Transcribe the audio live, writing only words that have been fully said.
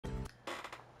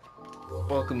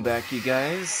Welcome back, you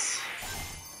guys.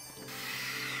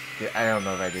 Yeah, I don't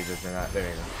know if I did this or not. There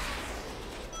we go.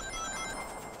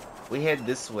 We head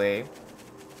this way.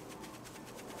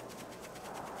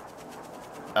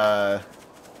 I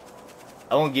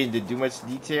won't get into too much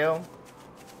detail.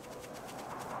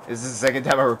 This is the second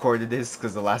time I recorded this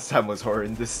because the last time was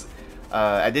horrendous.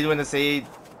 I did want to say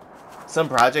some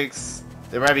projects,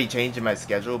 there might be change in my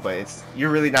schedule, but you're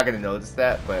really not gonna notice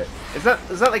that. But it's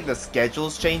not like the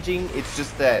schedule's changing. It's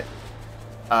just that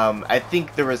I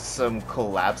think there was some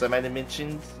collabs I might have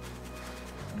mentioned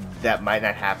that might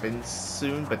not happen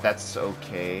soon, but that's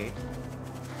okay.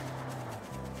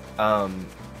 I'm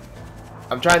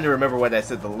trying to remember what I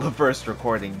said the first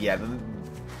recording. Yeah,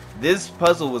 this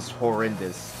puzzle was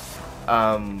horrendous.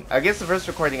 I guess the first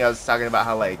recording I was talking about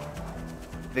how like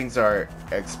things are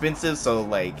expensive, so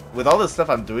like with all the stuff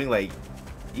I'm doing, like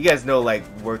you guys know, like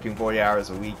working 40 hours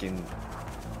a week and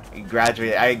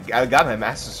graduate. I got my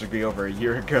master's degree over a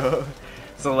year ago.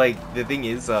 So like the thing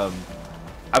is, I'm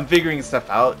figuring stuff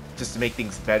out just to make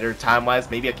things better time-wise.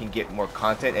 Maybe I can get more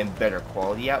content and better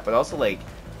quality out, but also like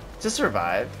to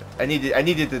survive. I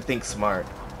needed to think smart.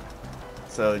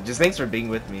 So just thanks for being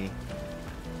with me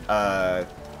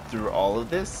through all of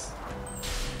this.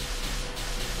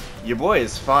 Your boy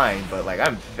is fine, but like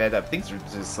I'm fed up. Things are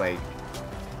just like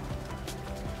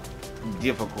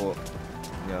difficult,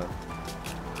 you know.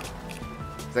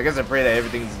 So I guess I pray that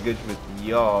everything's good with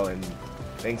y'all, and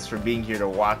thanks for being here to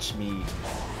watch me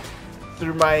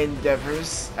through my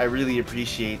endeavors. I really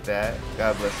appreciate that.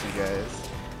 God bless you guys.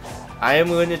 I am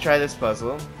going to try this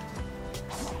puzzle.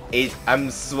 I'm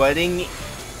sweating,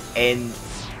 and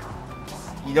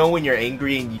you know when you're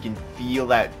angry and you can feel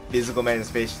that physical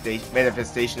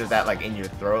manifestation of that like in your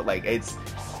throat. Like it's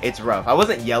rough. I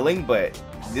wasn't yelling, but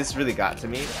this really got to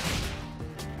me.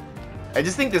 I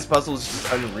just think this puzzle is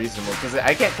just unreasonable because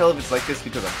I can't tell if it's like this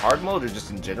because of hard mode or just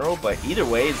in general, but either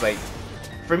way, it's like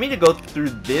for me to go through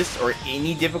this or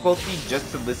any difficulty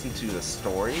just to listen to the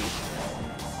story,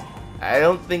 I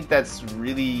don't think that's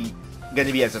really going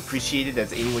to be as appreciated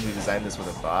as anyone who designed this would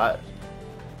have thought.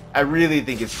 I really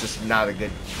think it's just not a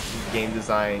good game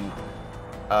design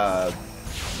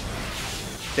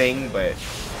thing, but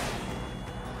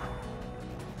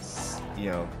you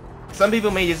know, some people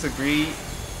may disagree.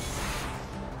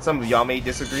 Some of y'all may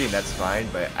disagree, and that's fine,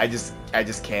 but I just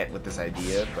can't with this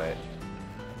idea. But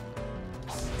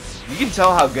you can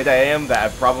tell how good I am that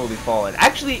I've probably fallen.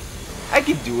 Actually, I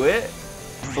could do it,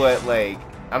 but like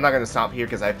I'm not gonna stomp here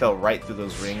because I fell right through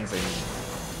those rings. And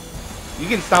you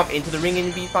can stomp into the ring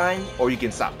and be fine, or you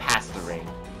can stomp past the ring.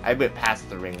 I went past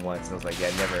the ring once, and I was like,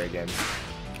 yeah, never again.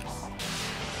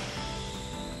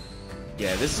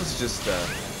 Yeah, this was just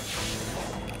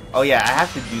oh yeah, I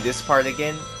have to do this part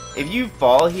again. If you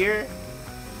fall here,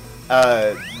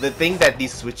 the thing that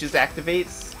these switches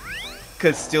activates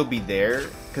could still be there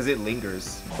because it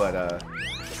lingers. But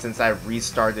since I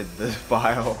restarted the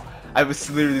file, I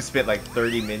was literally spent like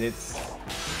 30 minutes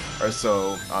or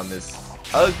so on this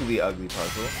ugly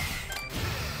puzzle.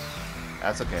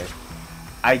 That's okay.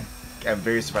 I am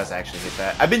very surprised I actually hit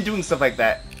that. I've been doing stuff like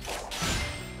that.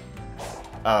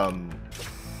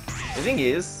 The thing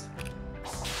is,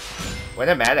 when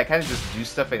I'm mad, I kind of just do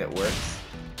stuff and it works.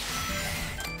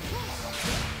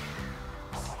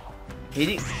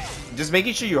 Just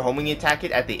making sure you're homing attack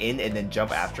it at the end and then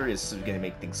jump after is gonna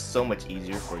make things so much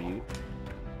easier for you.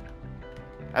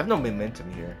 I have no momentum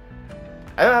here.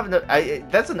 I don't have enough.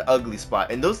 That's an ugly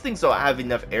spot, and those things don't have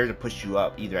enough air to push you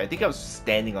up either. I think I was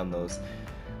standing on those.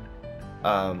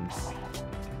 Can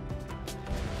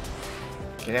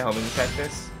I homing attack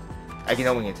this? I can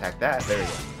homing attack that. There we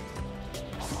go.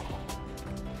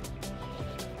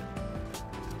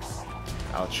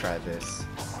 I'll try this.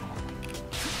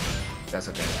 That's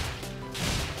okay.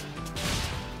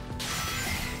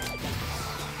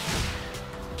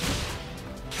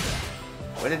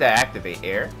 What did that activate?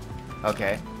 Air?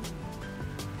 Okay.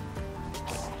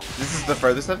 This is the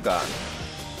furthest I've gone.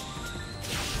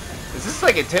 Is this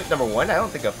like attempt number 1? I don't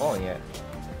think I've fallen yet.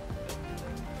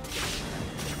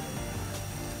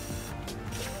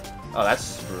 Oh,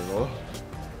 that's brutal.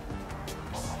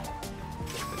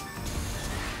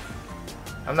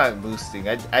 I'm not boosting.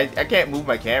 I can't move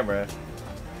my camera.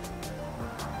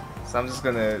 So I'm just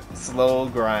gonna slow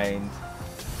grind.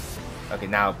 Okay,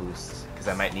 now I'll boost. Because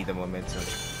I might need the momentum.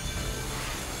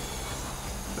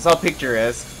 It's all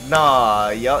picturesque. Nah,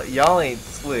 y'all ain't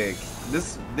slick.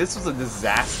 This was a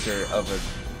disaster of a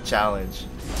challenge.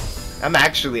 I'm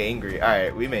actually angry.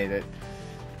 Alright, we made it.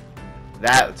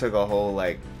 That took a whole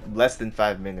like less than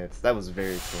 5 minutes. That was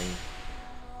very clean.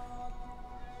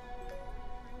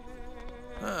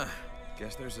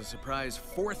 Guess there's a surprise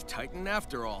fourth Titan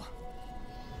after all.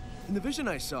 In the vision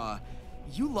I saw,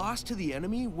 you lost to the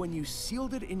enemy when you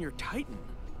sealed it in your Titan.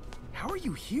 How are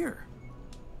you here?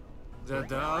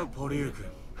 Alright.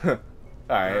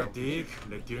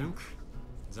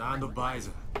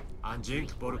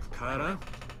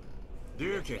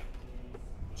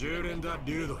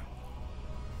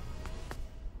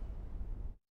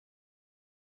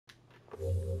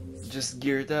 Just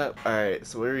geared up. Alright,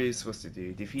 so what are you supposed to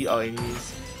do? Defeat all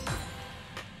enemies?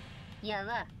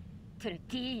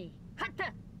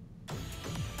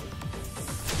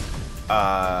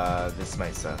 This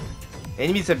might suck.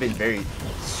 Enemies have been very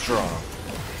strong.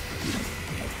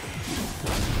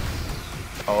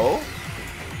 Oh?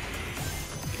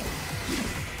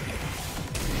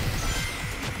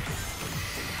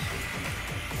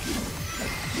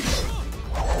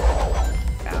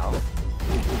 Ow.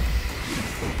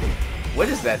 What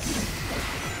is that?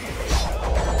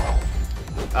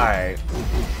 Alright.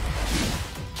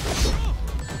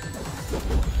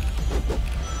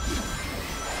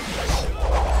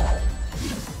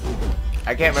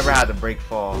 I can't remember how to break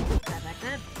fall.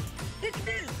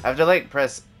 I have to like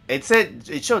press. It said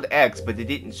it showed X, but it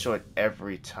didn't show it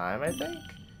every time. I think.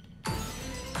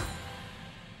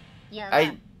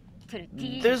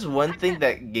 There's one thing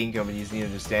that game companies need to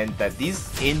understand, that these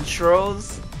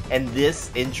intros and this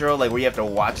intro, like where you have to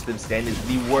watch them stand, is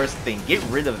the worst thing. Get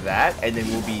rid of that, and then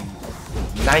we'll be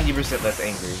 90% less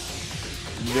angry.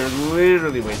 You're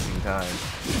literally wasting time.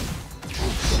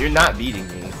 You're not beating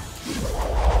me.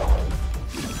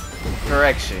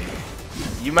 Correction.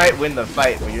 You might win the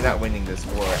fight, but you're not winning this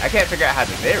war. I can't figure out how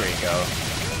to. There we go.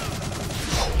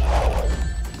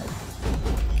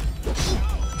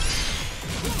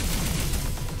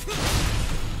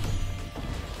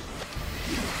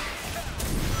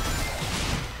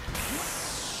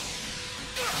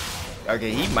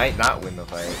 Okay, he might not win the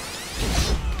fight.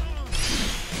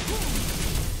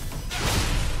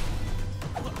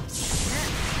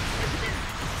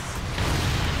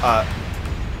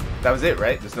 That was it,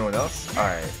 right? There's no one else?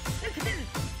 Alright.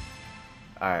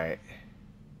 Alright.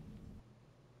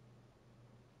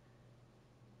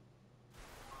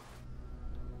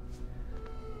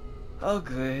 Oh,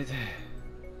 good.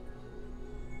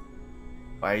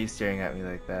 Why are you staring at me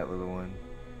like that, little one?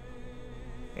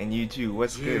 And you too,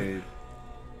 what's good?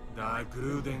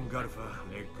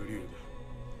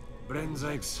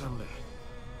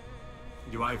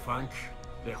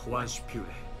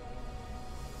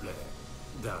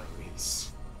 Da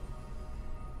Luis.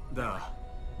 Da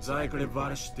Zycle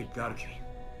Varshti Garki.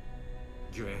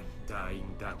 Guen da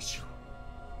Indakshu.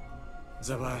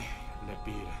 Zavai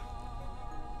Lepire.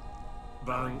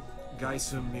 Ban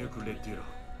Gaisum Milkuletiro.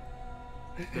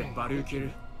 The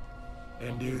Barukir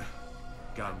and you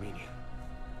Gamini.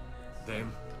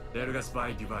 Then Delgas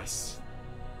by device.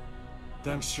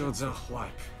 Danksho Zan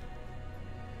Wipe.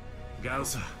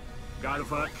 Gausa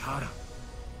Galva Kara.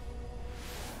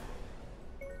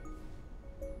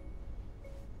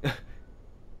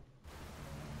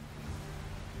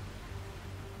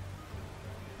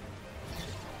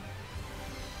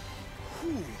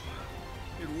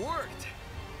 It worked!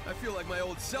 I feel like my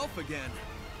old self again.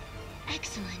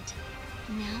 Excellent.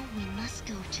 Now we must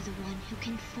go to the one who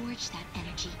can forge that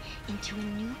energy into a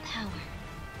new power.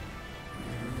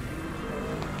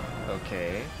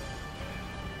 Okay.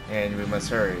 And we must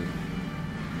hurry.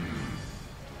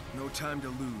 No time to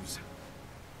lose.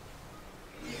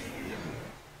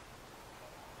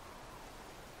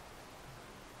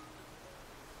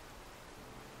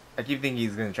 I keep thinking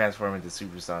he's gonna transform into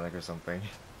Supersonic or something.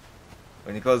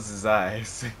 When he closes his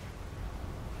eyes,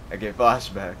 I get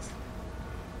flashbacks.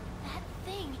 That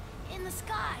thing in the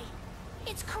sky,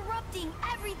 it's corrupting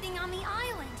everything on the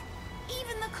island,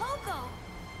 even the cocoa.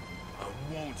 I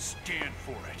won't stand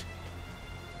for it.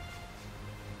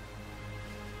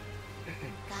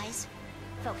 Guys,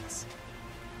 focus.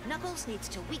 Knuckles needs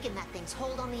to weaken that thing's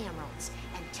hold on the emeralds,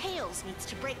 and Tails needs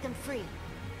to break them free.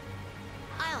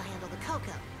 I'll handle the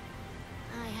cocoa.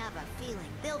 I have a feeling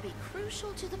they'll be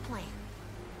crucial to the plan.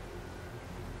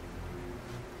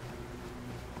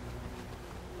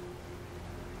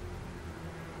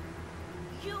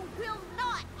 You will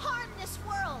not harm this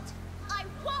world! I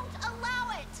won't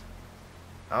allow it!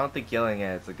 I don't think yelling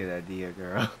at it's a good idea,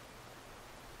 girl.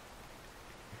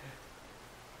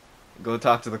 Go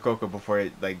talk to the Coco before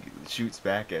it, like, shoots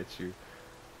back at you.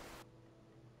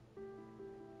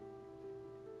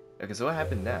 Okay, so what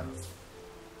happened now?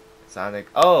 Sonic.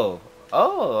 Oh!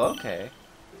 Oh, okay.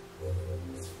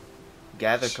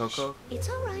 Gather Coco? It's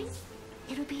alright.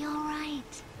 It'll be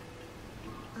alright.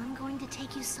 I'm going to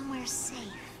take you somewhere safe.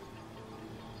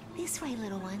 This way,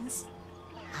 little ones.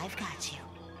 I've got you.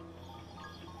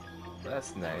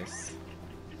 That's nice.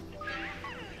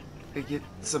 We get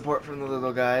support from the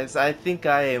little guys. I think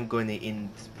I am going to end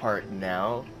part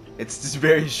now. It's just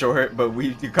very short, but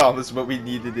we accomplished what we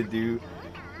needed to do.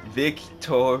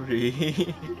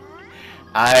 Victory.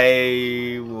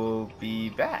 I will be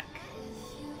back.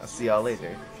 I'll see y'all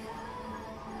later.